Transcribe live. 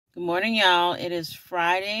Good morning, y'all. It is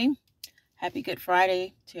Friday. Happy Good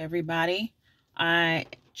Friday to everybody. I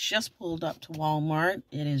just pulled up to Walmart.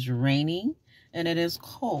 It is raining and it is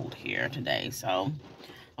cold here today. So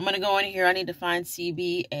I'm going to go in here. I need to find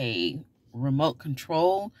CB a remote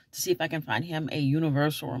control to see if I can find him a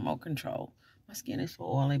universal remote control. My skin is so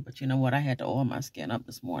oily, but you know what? I had to oil my skin up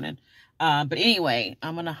this morning. But anyway,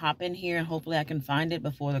 I'm going to hop in here and hopefully I can find it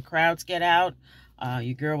before the crowds get out.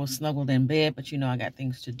 Your girl was snuggled in bed, but you know I got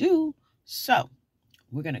things to do. So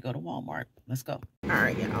we're going to go to Walmart. Let's go. All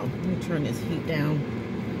right, y'all. Let me turn this heat down.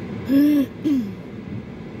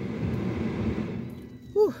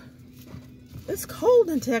 Whew. It's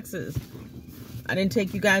cold in Texas. I didn't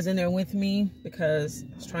take you guys in there with me because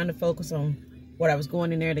I was trying to focus on what I was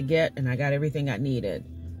going in there to get, and I got everything I needed.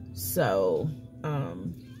 So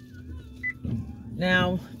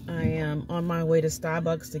now I am on my way to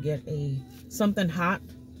Starbucks to get something hot.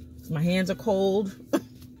 My hands are cold.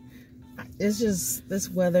 It's just, this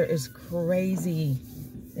weather is crazy.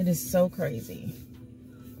 It is so crazy.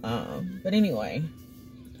 But anyway,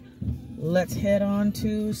 let's head on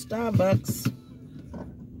to Starbucks.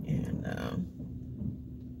 And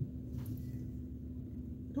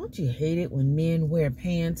don't you hate it when men wear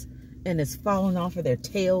pants and it's falling off of their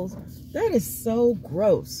tails? That is so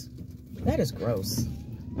gross. That is gross.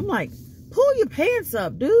 I'm like, pull your pants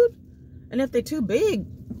up, dude. And if they're too big,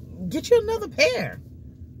 get you another pair.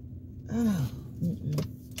 Oh,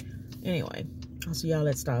 anyway, I'll see y'all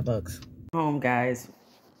at Starbucks. Home, guys.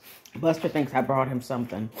 Buster thinks I brought him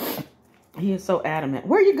something. He is so adamant.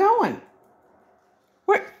 Where are you going?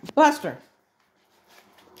 Where? Buster.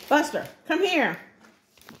 Buster, come here.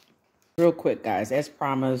 Real quick, guys, as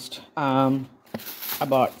promised, I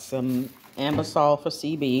bought some Ambisol for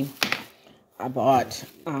CB. I bought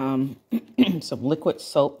some liquid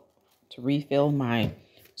soap to refill my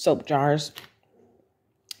soap jars.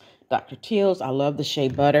 Dr. Teal's, I love the shea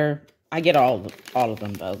butter. I get all of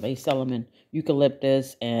them, though. They sell them in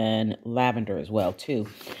eucalyptus and lavender as well, too.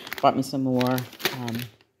 Bought me some more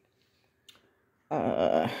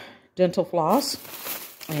dental floss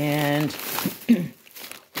and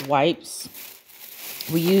wipes.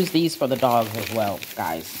 We use these for the dogs as well,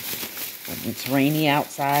 guys. When it's rainy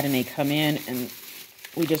outside and they come in and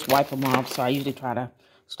we just wipe them off. So I usually try to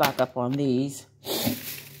stock up on these.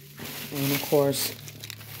 And of course,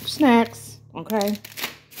 snacks, okay?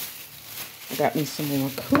 I got me some more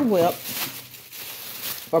Cool Whip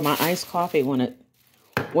for my iced coffee when it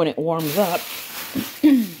warms up.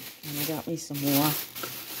 And I got me some more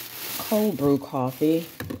cold brew coffee.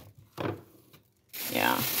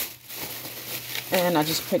 Yeah. And I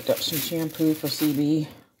just picked up some shampoo for CB.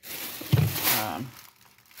 Some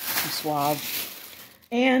Suave.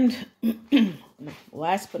 And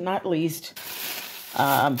last but not least,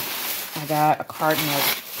 I got a carton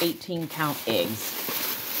of 18-count eggs.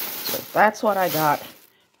 So that's what I got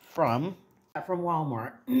from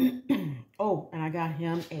Walmart. Oh, and I got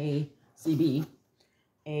him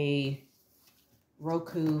a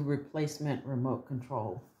Roku replacement remote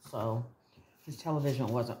control. So his television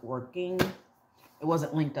wasn't working. It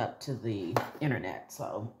wasn't linked up to the internet.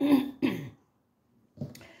 So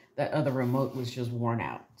that other remote was just worn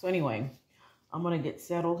out. So anyway, I'm going to get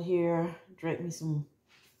settled here. Drink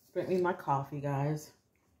me my coffee, guys.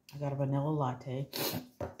 I got a vanilla latte.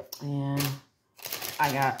 And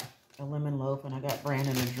I got a lemon loaf and I got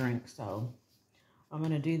Brandon a drink. So I'm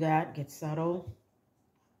going to do that, get settled,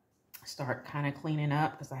 start kind of cleaning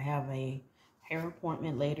up because I have a hair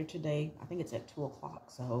appointment later today. I think it's at 2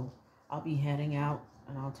 o'clock. So I'll be heading out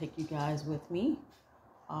and I'll take you guys with me.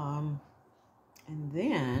 And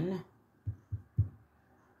then,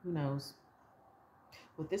 who knows?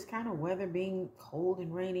 With this kind of weather being cold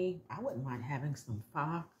and rainy, I wouldn't mind having some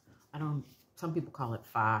pho. Some people call it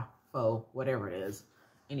pho, whatever it is.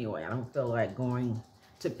 Anyway, I don't feel like going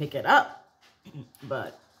to pick it up.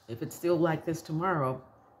 But if it's still like this tomorrow,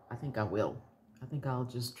 I think I will. I think I'll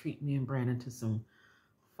just treat me and Brandon to some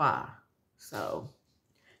pho. So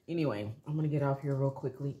anyway, I'm going to get off here real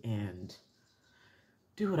quickly and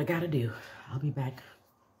do what I got to do. I'll be back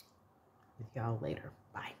with y'all later.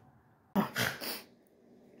 Bye.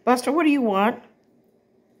 Buster, what do you want?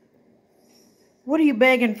 What are you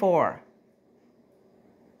begging for?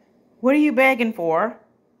 What are you begging for?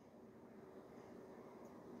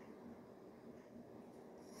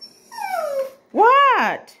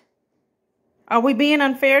 What? Are we being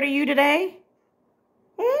unfair to you today?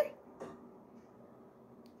 Hmm?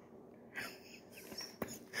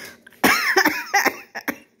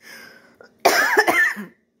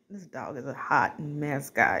 This dog is a hot mess,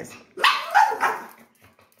 guys.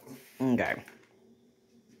 Okay.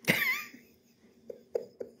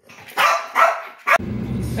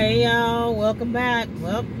 Hey y'all, welcome back.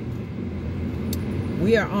 Well,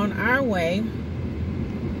 we are on our way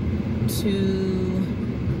to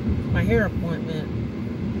my hair appointment.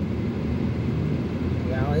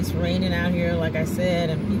 Y'all, it's raining out here, like I said,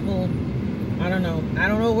 and people, I don't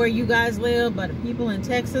know where you guys live, but people in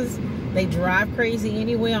Texas, they drive crazy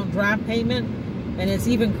anyway on drive payment, and it's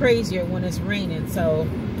even crazier when it's raining. So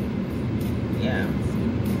yeah,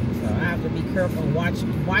 so I have to be careful and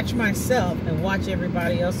watch myself and watch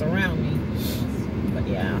everybody else around me. But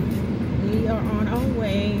yeah, we are on our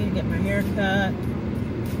way to get my hair cut,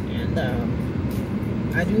 and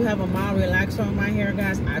I do have a mild relaxer on my hair,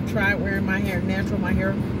 guys. I tried wearing my hair natural. My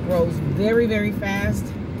hair grows very, very fast,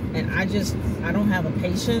 and I don't have a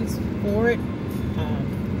patience for it.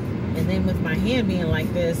 And then with my hand being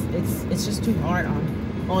like this, it's just too hard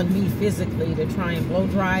on me physically to try and blow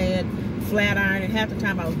dry it, flat iron it. Half the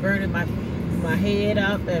time I was burning my head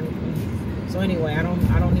up, and so anyway, I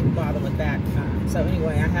don't even bother with that. So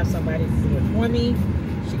anyway, I have somebody do it for me.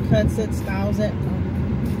 She cuts it, styles it.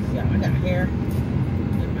 Yeah, I got hair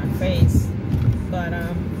in my face, but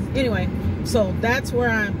anyway, so that's where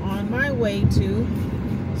I'm on my way to.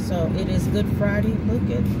 So it is Good Friday. Look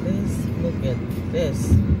at this. Look at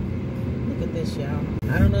this. Look at this, y'all.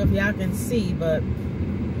 I don't know if y'all can see, but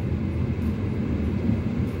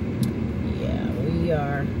yeah, we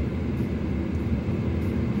are.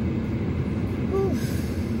 Oof.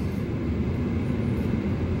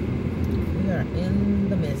 We are in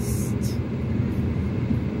the mist.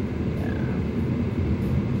 Yeah.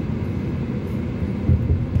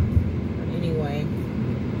 But anyway,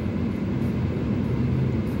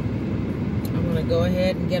 I'm gonna go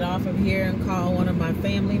ahead and get off of here and call one of my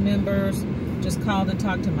family members. Just called and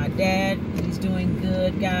talked to my dad. He's doing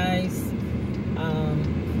good, guys.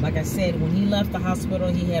 Like I said, when he left the hospital,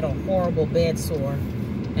 he had a horrible bed sore.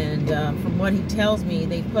 And from what he tells me,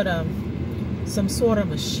 they put some sort of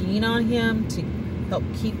machine on him to help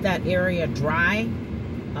keep that area dry.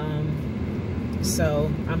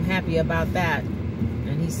 So I'm happy about that.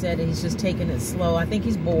 And he said he's just taking it slow. I think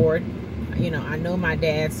he's bored. You know, I know my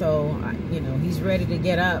dad, so, you know, he's ready to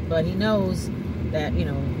get up. But he knows that, you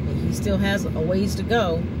know, he still has a ways to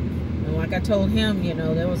go. And like I told him, you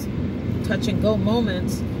know, there was touch and go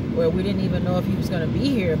moments where we didn't even know if he was going to be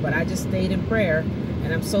here, but I just stayed in prayer,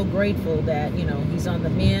 and I'm so grateful that, you know, he's on the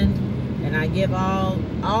mend, and I give all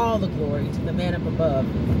the glory to the man up above.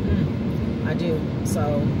 I do.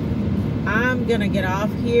 So I'm gonna get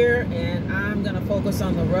off here, and I'm gonna focus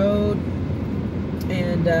on the road,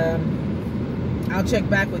 and I'll check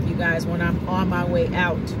back with you guys when I'm on my way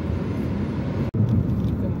out.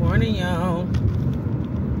 Good morning, y'all.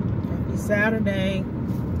 Happy Saturday.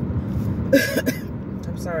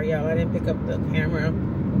 I'm sorry, y'all. I didn't pick up the camera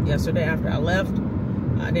yesterday after I left.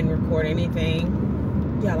 I didn't record anything.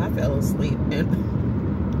 Y'all, I fell asleep.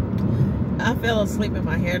 I fell asleep in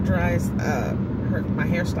my hair dryer's, my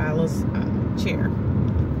hairstylist's chair.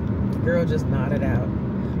 The girl just nodded out.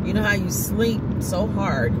 You know how you sleep so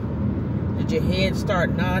hard that your head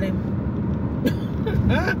start nodding?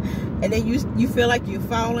 And then you feel like you're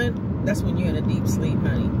falling? That's when you're in a deep sleep,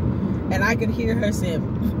 honey. And I could hear her saying,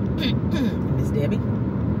 Miss Debbie,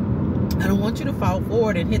 I don't want you to fall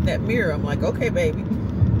forward and hit that mirror. I'm like, okay, baby.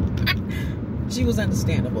 She was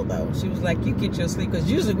understandable, though. She was like, you get your sleep.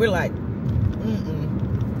 Because usually we're like,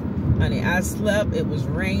 honey, I slept. It was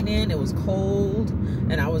raining. It was cold.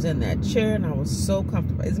 And I was in that chair, and I was so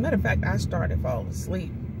comfortable. As a matter of fact, I started falling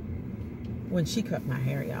asleep when she cut my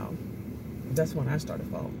hair, y'all. That's when I started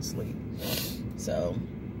falling asleep. So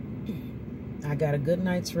I got a good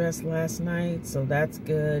night's rest last night, so that's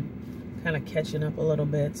good. Kind of catching up a little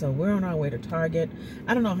bit. So we're on our way to Target.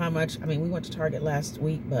 I don't know how much. I mean, we went to Target last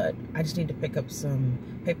week, but I just need to pick up some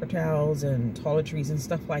paper towels and toiletries and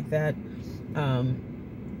stuff like that.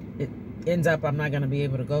 It ends up I'm not going to be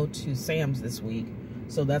able to go to Sam's this week,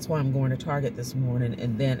 so that's why I'm going to Target this morning,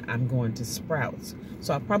 and then I'm going to Sprouts.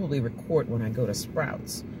 So I'll probably record when I go to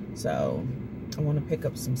Sprouts. So I want to pick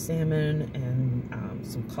up some salmon and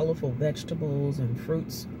some colorful vegetables and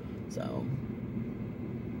fruits. So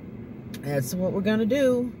that's what we're gonna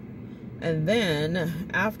do. And then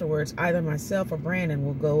afterwards, either myself or Brandon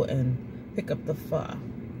will go and pick up the pho.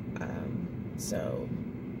 So,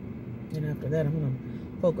 and after that, I'm gonna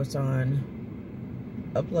focus on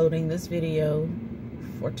uploading this video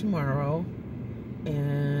for tomorrow.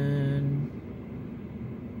 And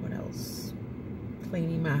what else?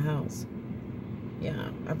 Cleaning my house.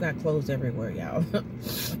 Yeah, I've got clothes everywhere, y'all.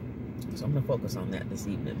 So I'm gonna focus on that this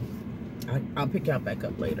evening. I'll pick y'all back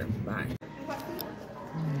up later. Bye.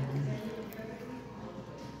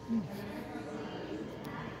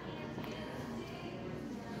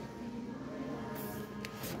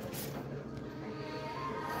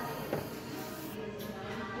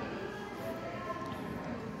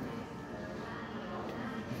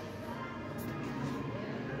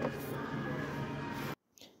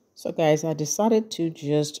 So guys, I decided to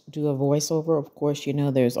just do a voiceover. Of course, you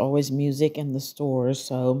know, there's always music in the stores.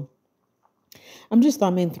 So I'm just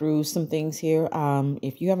thumbing through some things here.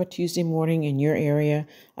 If you have a Tuesday morning in your area,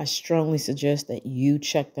 I strongly suggest that you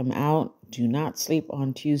check them out. Do not sleep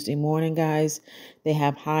on Tuesday morning, guys. They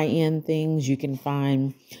have high-end things. You can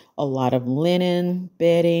find a lot of linen,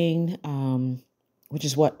 bedding, which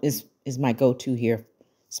is what is my go-to here.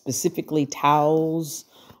 Specifically towels.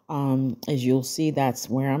 As you'll see, that's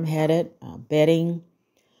where I'm headed. Bedding.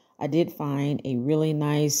 I did find a really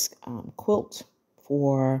nice quilt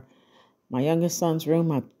for my youngest son's room.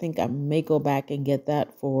 I think I may go back and get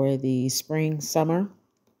that for the spring, summer.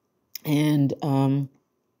 And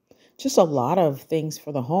just a lot of things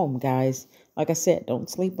for the home, guys. Like I said, don't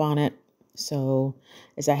sleep on it. So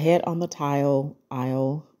as I head on the tile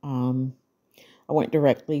aisle, I went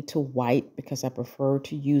directly to white because I prefer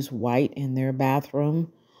to use white in their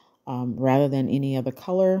bathroom rather than any other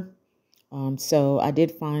color. So I did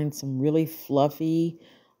find some really fluffy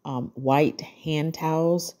white hand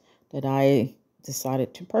towels that I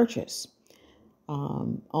decided to purchase.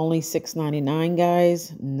 Only $6.99,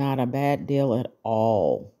 guys. Not a bad deal at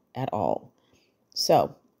all. At all.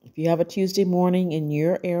 So if you have a Tuesday morning in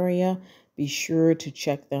your area, be sure to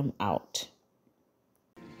check them out.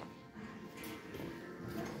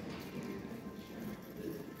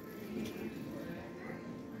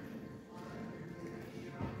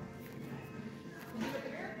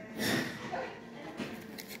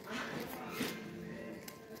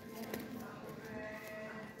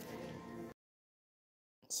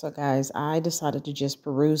 So guys, I decided to just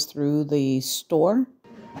peruse through the store.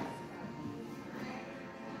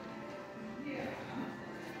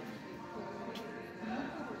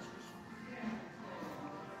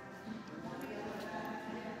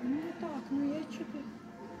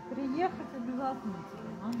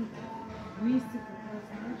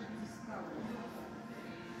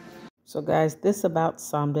 So guys, this about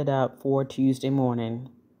summed it up for Tuesday morning.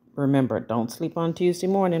 Remember, don't sleep on Tuesday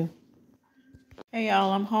morning. Hey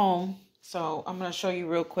y'all, I'm home. So I'm going to show you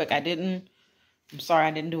real quick. I'm sorry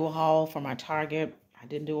I didn't do a haul for my Target. I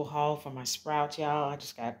didn't do a haul for my Sprouts, y'all. I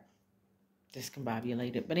just got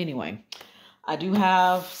discombobulated. But anyway, I do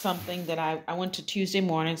have something that I went to Tuesday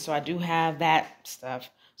morning, so I do have that stuff.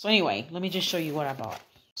 So anyway, let me just show you what I bought.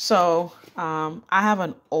 So I have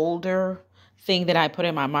an older thing that I put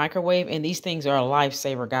in my microwave, and these things are a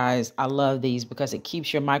lifesaver, guys. I love these because it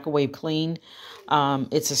keeps your microwave clean.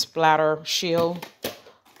 It's a splatter shield.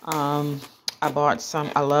 I bought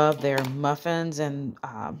some, I love their muffins, and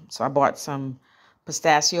so I bought some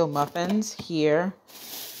pistachio muffins here,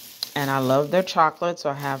 and I love their chocolate, so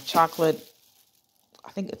I have chocolate,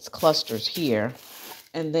 I think it's clusters here,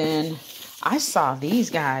 and then I saw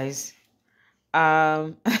these guys.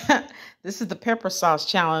 This is the pepper sauce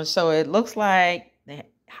challenge, so it looks like the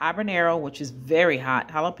habanero, which is very hot,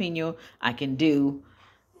 jalapeno I can do,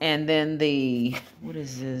 and then the, what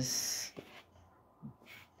is this?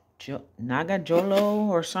 Nagajolo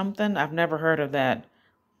or something. I've never heard of that,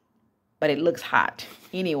 but it looks hot.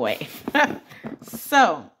 Anyway,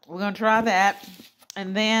 so we're going to try that.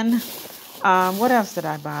 And then, what else did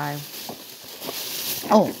I buy?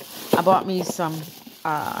 Oh, I bought me some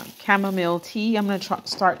chamomile tea. I'm going to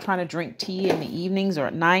start trying to drink tea in the evenings or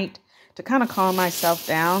at night to kind of calm myself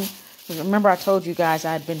down. Because remember, I told you guys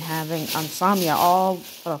I had been having insomnia all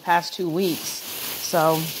for the past 2 weeks.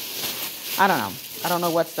 So, I don't know. I don't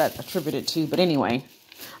know what's that attributed to, but anyway,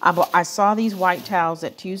 I saw these white towels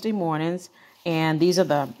at Tuesday mornings, and these are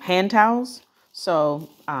the hand towels. So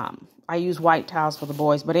I use white towels for the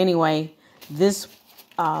boys. But anyway, this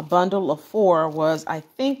bundle of 4 was, I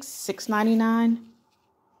think, $6.99.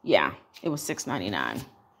 Yeah, it was $6.99.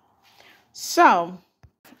 So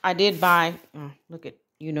I did buy, look at,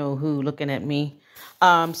 you know who looking at me,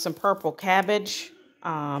 some purple cabbage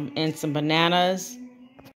and some bananas.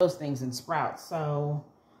 Those things in Sprouts. So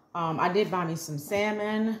I did buy me some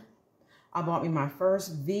salmon. I bought me my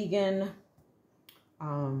first vegan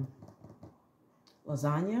lasagna.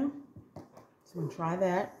 So I'm gonna try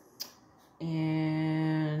that.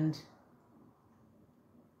 And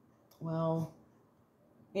well,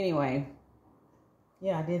 anyway,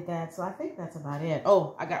 yeah, I did that. So I think that's about it.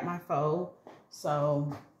 Oh, I got my pho.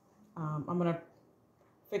 So I'm gonna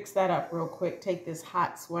fix that up real quick. Take this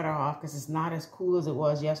hot sweater off because it's not as cool as it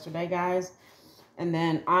was yesterday, guys. And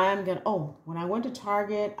then I'm gonna, oh, when I went to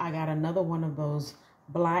Target, I got another one of those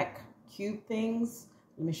black cube things.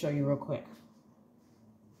 Let me show you real quick.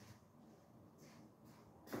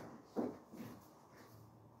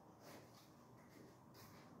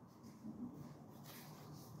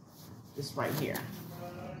 This right here.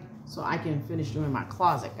 so I can finish doing my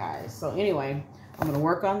closet, guys. So anyway, I'm going to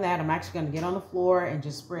work on that. I'm actually going to get on the floor and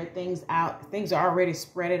just spread things out. Things are already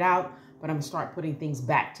spread it out, but I'm going to start putting things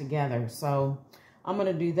back together. So I'm going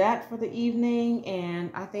to do that for the evening,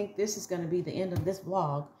 and I think this is going to be the end of this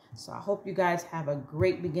vlog. So I hope you guys have a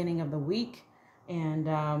great beginning of the week, and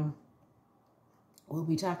we'll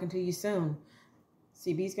be talking to you soon.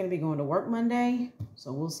 CB's going to be going to work Monday,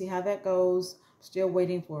 so we'll see how that goes. Still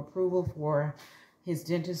waiting for approval for his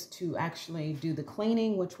dentist to actually do the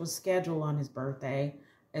cleaning, which was scheduled on his birthday,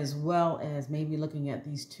 as well as maybe looking at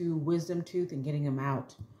these 2 wisdom tooth and getting them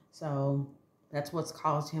out. So that's what's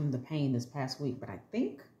caused him the pain this past week. But I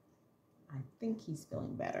think he's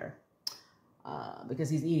feeling better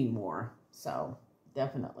because he's eating more. So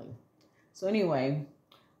definitely. So anyway,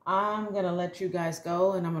 I'm going to let you guys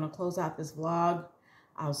go, and I'm going to close out this vlog.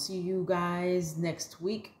 I'll see you guys next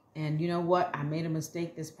week. And you know what? I made a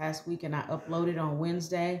mistake this past week, and I uploaded on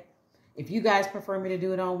Wednesday. If you guys prefer me to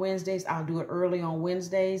do it on Wednesdays, I'll do it early on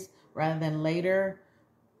Wednesdays rather than later.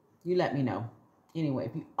 You let me know. Anyway,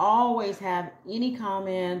 if you always have any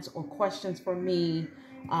comments or questions for me,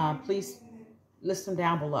 please list them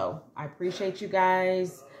down below. I appreciate you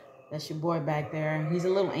guys. That's your boy back there. He's a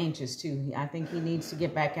little anxious too. I think he needs to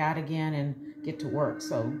get back out again and get to work.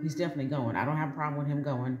 So he's definitely going. I don't have a problem with him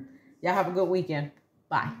going. Y'all have a good weekend.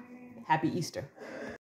 Bye. Happy Easter.